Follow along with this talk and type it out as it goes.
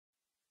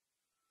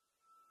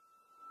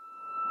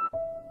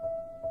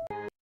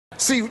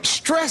See,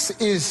 stress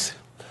is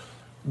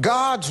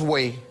God's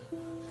way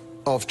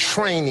of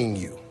training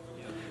you.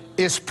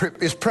 It's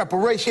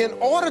preparation. In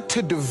order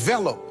to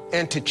develop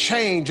and to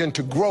change and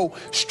to grow,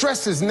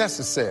 stress is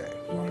necessary.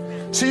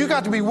 So you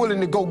got to be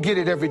willing to go get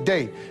it every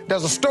day.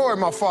 There's a story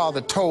my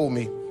father told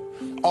me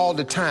all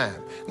the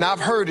time. Now, I've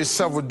heard it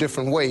several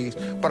different ways,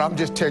 but I'm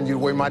just telling you the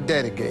way my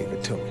daddy gave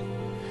it to me.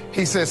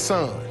 He said,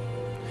 son,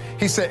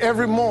 he said,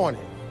 every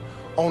morning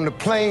on the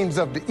plains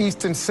of the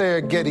eastern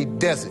Serengeti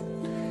Desert,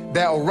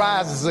 there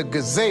arises a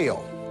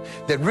gazelle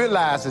that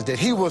realizes that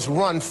he must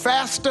run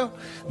faster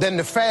than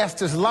the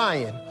fastest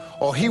lion,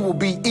 or he will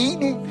be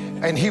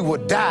eaten and he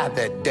will die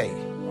that day.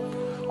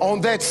 On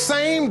that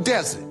same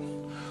desert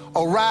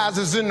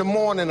arises in the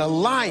morning a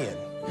lion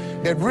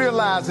that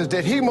realizes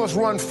that he must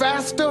run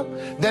faster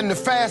than the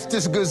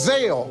fastest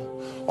gazelle,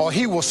 or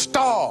he will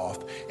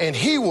starve and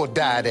he will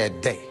die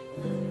that day.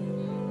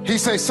 He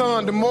says,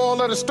 son, the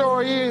moral of the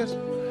story is,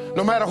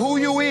 no matter who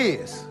you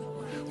is,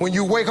 when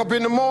you wake up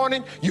in the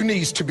morning, you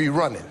needs to be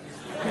running.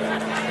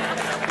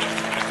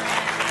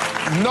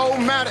 No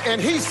matter, and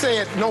he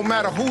said, no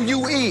matter who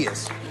you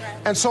is.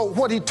 And so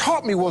what he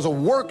taught me was a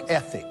work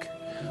ethic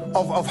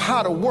of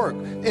how to work.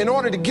 In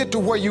order to get to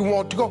where you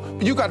want to go,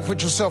 you got to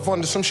put yourself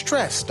under some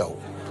stress, though.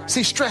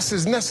 See, stress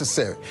is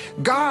necessary.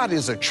 God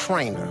is a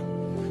trainer.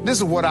 This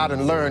is what I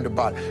done learned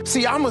about it.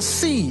 See, I'm a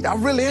seed. I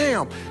really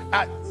am.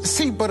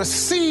 But a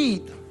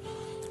seed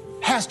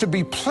has to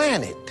be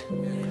planted.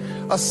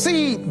 A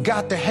seed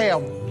got to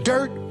have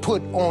dirt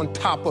put on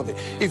top of it.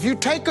 If you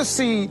take a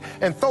seed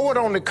and throw it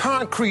on the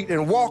concrete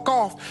and walk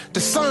off, the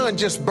sun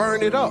just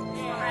burn it up.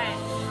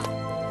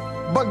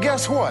 But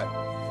guess what?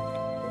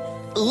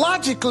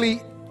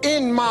 Logically,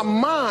 in my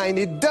mind,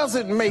 it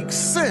doesn't make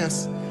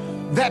sense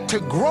that to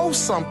grow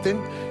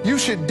something, you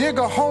should dig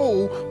a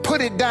hole,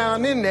 put it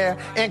down in there,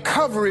 and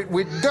cover it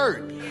with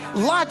dirt.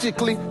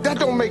 Logically, that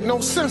don't make no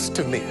sense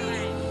to me.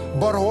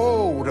 But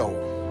oh,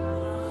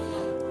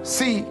 though.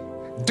 See,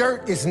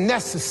 dirt is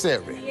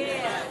necessary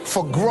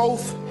for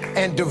growth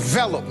and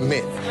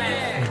development.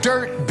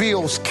 Dirt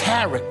builds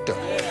character.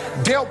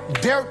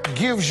 Dirt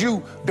gives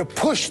you the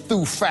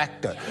push-through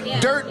factor.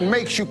 Dirt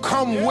makes you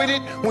come with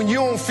it when you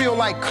don't feel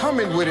like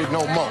coming with it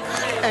no more.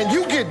 And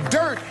you get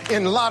dirt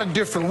in a lot of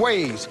different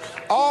ways.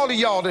 All of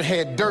y'all that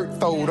had dirt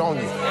thrown on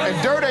you.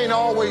 And dirt ain't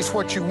always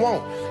what you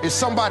want. It's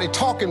somebody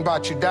talking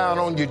about you down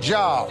on your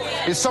job.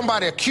 It's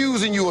somebody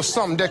accusing you of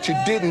something that you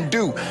didn't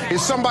do.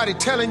 It's somebody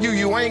telling you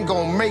you ain't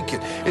gonna make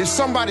it. It's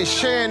somebody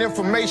sharing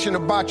information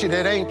about you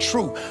that ain't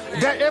true.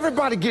 That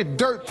everybody get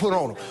dirt put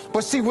on them.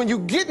 But see, when you're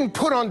getting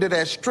put under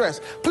that stress,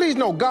 please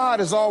know God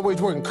is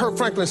always working. Kirk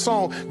Franklin's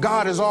song,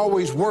 God is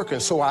always working,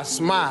 so I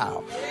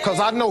smile. Because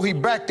I know he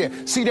back there.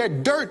 See,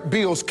 that dirt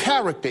builds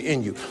character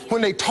in you.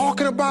 When they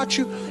talking about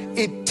you,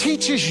 it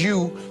teaches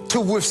you to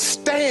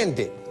withstand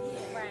it.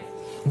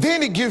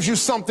 Then it gives you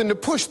something to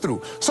push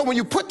through. So when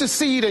you put the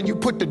seed and you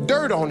put the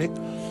dirt on it,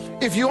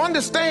 if you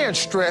understand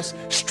stress,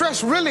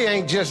 stress really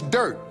ain't just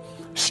dirt.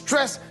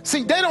 Stress,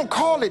 see, they don't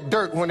call it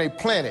dirt when they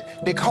plant it.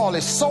 They call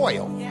it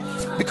soil.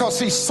 Because,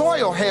 see,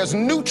 soil has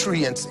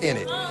nutrients in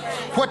it.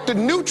 What the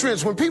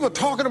nutrients, when people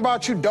talking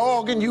about you,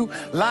 dogging you,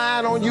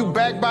 lying on you,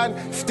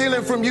 backbiting,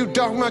 stealing from you,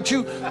 talking about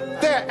you,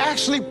 they're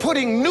actually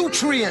putting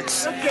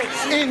nutrients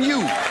in you.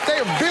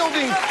 They're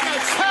building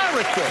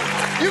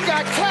character. You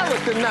got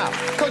character now.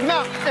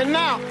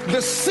 Now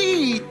the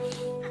seed,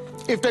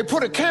 if they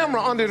put a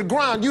camera under the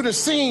ground, you'd have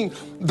seen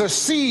the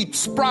seed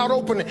sprout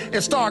open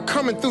and start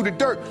coming through the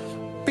dirt.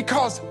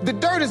 Because the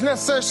dirt is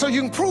necessary so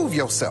you can prove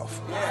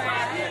yourself.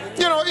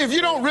 You know, if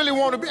you don't really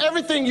want to be,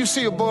 everything you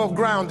see above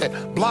ground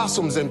that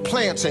blossoms and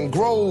plants and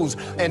grows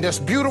and that's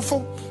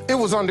beautiful, it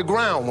was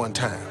underground one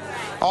time.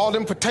 All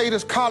them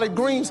potatoes, collard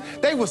greens,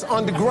 they was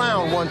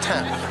underground one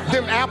time.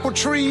 Them apple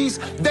trees,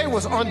 they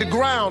was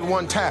underground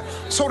one time.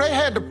 So they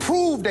had to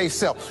prove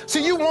themselves.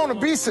 See, you want to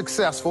be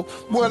successful,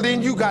 well,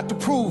 then you got to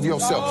prove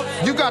yourself.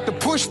 You got to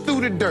push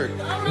through the dirt.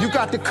 You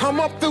got to come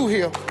up through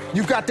here.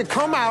 You got to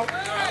come out.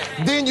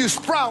 Then you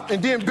sprout,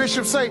 and then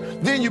Bishop say,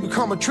 then you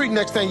become a tree.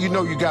 Next thing you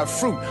know, you got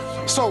fruit.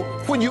 So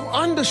when you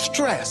under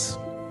stress,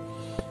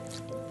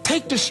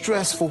 take the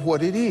stress for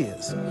what it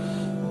is.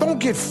 Don't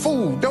get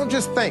fooled. Don't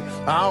just think,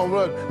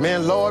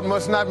 man, Lord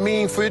must not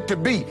mean for it to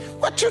be.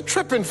 What you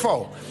tripping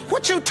for?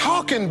 What you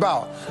talking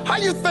about? How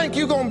you think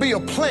you gonna be a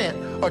plant,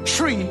 a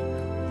tree,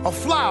 a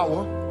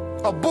flower,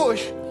 a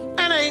bush,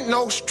 and ain't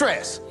no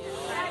stress?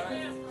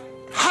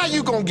 How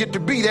you gonna get to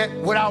be that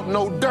without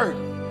no dirt?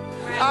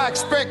 I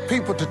expect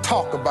people to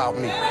talk about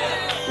me.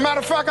 Matter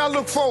of fact, I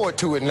look forward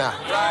to it now.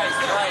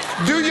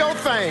 Do your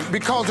thing,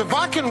 because if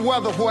I can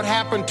weather what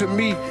happened to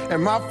me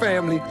and my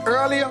family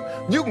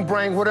earlier, you can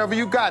bring whatever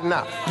you got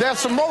now. There's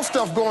some more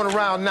stuff going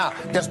around now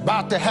that's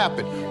about to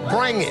happen.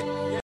 Bring it.